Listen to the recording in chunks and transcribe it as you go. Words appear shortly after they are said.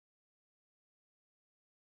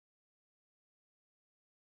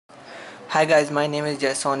Hi guys, my name is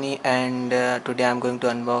Jasoni and today I'm going to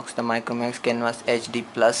unbox the Micromax Canvas HD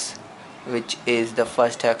Plus, which is the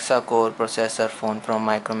first hexa-core processor phone from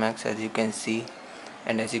Micromax, as you can see,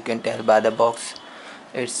 and as you can tell by the box,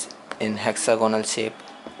 it's in hexagonal shape.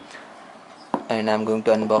 And I'm going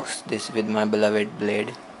to unbox this with my beloved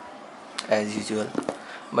blade as usual.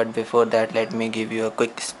 But before that, let me give you a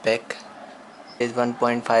quick spec. It is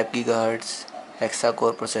 1.5 GHz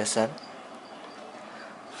hexa-core processor,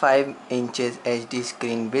 5 inches HD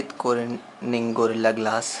screen with Corning Gorilla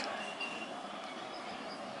Glass,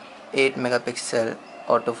 8 megapixel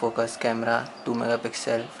autofocus camera, 2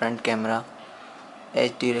 megapixel front camera,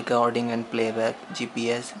 HD recording and playback,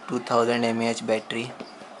 GPS, 2000 mAh battery,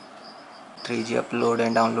 3G upload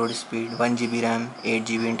and download speed, 1 GB RAM, 8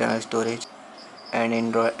 GB internal storage, and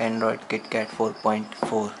Android KitKat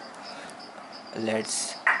 4.4.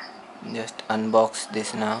 Let's just unbox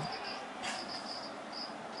this now.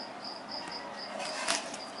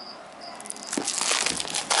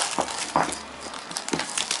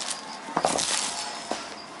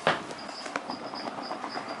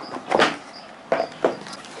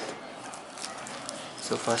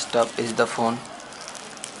 So first up is the phone,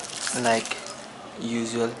 like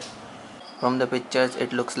usual. From the pictures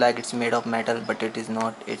it looks like it's made of metal, but it is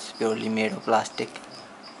not. It's purely made of plastic.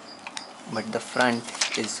 But the front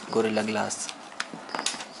is Gorilla Glass.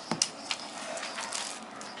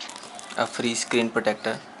 A free screen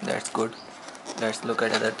protector, that's good. Let's look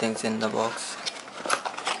at other things in the box.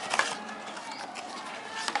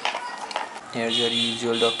 Here's your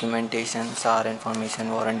usual documentation, SAR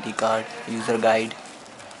information, warranty card, user guide,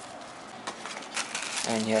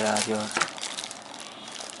 and here are your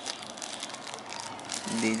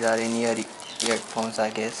these are in your earphones, I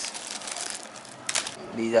guess.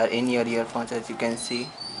 These are in your earphones. As you can see,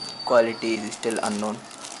 quality is still unknown.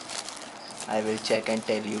 I will check and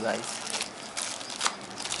tell you guys.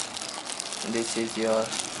 This is your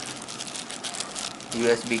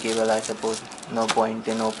USB cable, I suppose. No point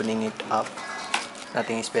in opening it up.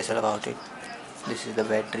 Nothing special about it. This is the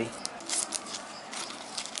battery.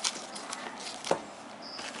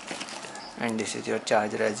 And this is your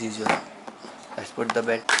charger as usual. Let's put the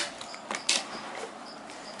battery.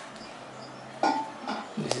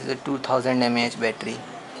 This is a 2000 mAh battery.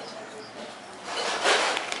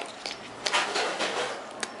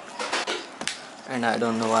 And I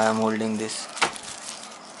don't know why I'm holding this.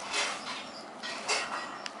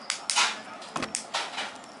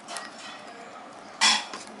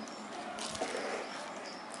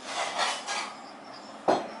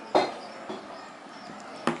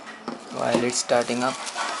 While it's starting up,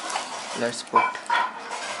 let's put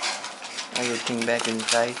everything back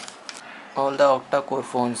inside. All the octa-core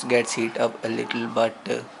phones gets heat up a little, but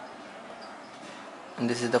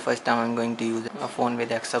this is the first time I'm going to use a phone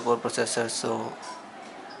with hexa-core processor, so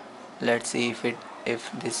let's see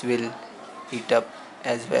if this will heat up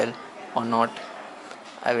as well or not.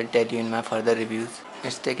 I will tell you in my further reviews.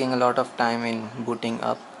 It's taking a lot of time in booting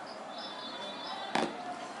up.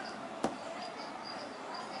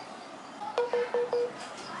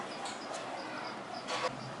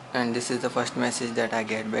 And this is the first message that I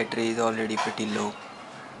get. Battery is already pretty low.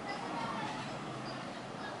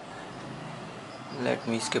 Let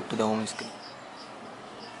me skip to the home screen.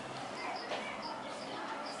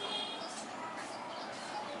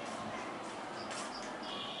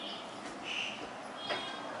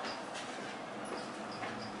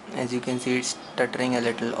 As you can see, it's stuttering a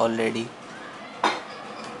little already.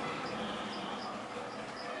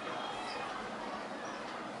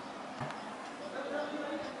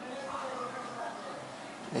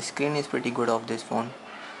 The screen is pretty good of this phone.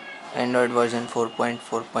 Android version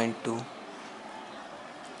 4.4.2.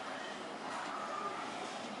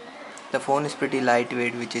 The phone is pretty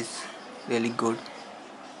lightweight, which is really good.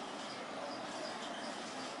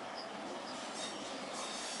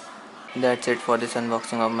 That's it for this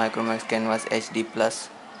unboxing of Micromax Canvas HD Plus.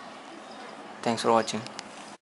 Thanks for watching.